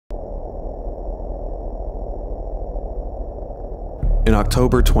In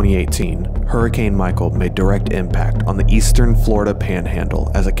October 2018, Hurricane Michael made direct impact on the eastern Florida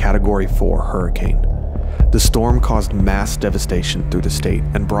panhandle as a Category 4 hurricane. The storm caused mass devastation through the state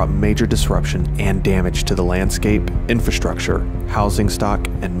and brought major disruption and damage to the landscape, infrastructure, housing stock,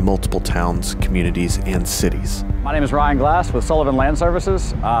 and multiple towns, communities, and cities. My name is Ryan Glass with Sullivan Land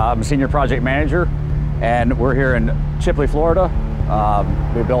Services. I'm a senior project manager, and we're here in Chipley, Florida.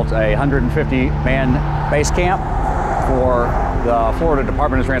 We built a 150-man base camp for the Florida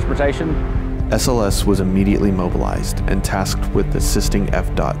Department of Transportation. SLS was immediately mobilized and tasked with assisting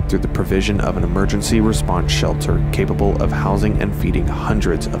FDOT through the provision of an emergency response shelter capable of housing and feeding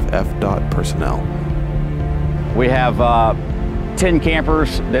hundreds of FDOT personnel. We have 10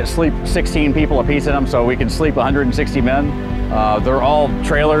 campers that sleep 16 people apiece in them, so we can sleep 160 men. They're all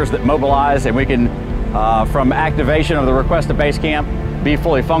trailers that mobilize, and we can, from activation of the request to base camp, be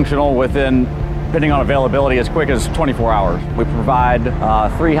fully functional within, depending on availability, as quick as 24 hours. We provide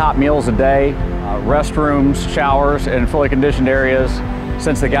 3 hot meals a day, restrooms, showers, and fully conditioned areas,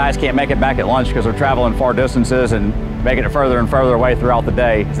 since the guys can't make it back at lunch because they're traveling far distances and making it further and further away throughout the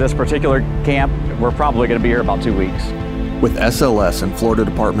day. This particular camp, we're probably going to be here about 2 weeks. With SLS and Florida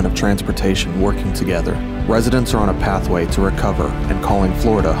Department of Transportation working together, residents are on a pathway to recover and calling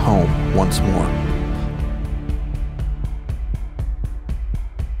Florida home once more.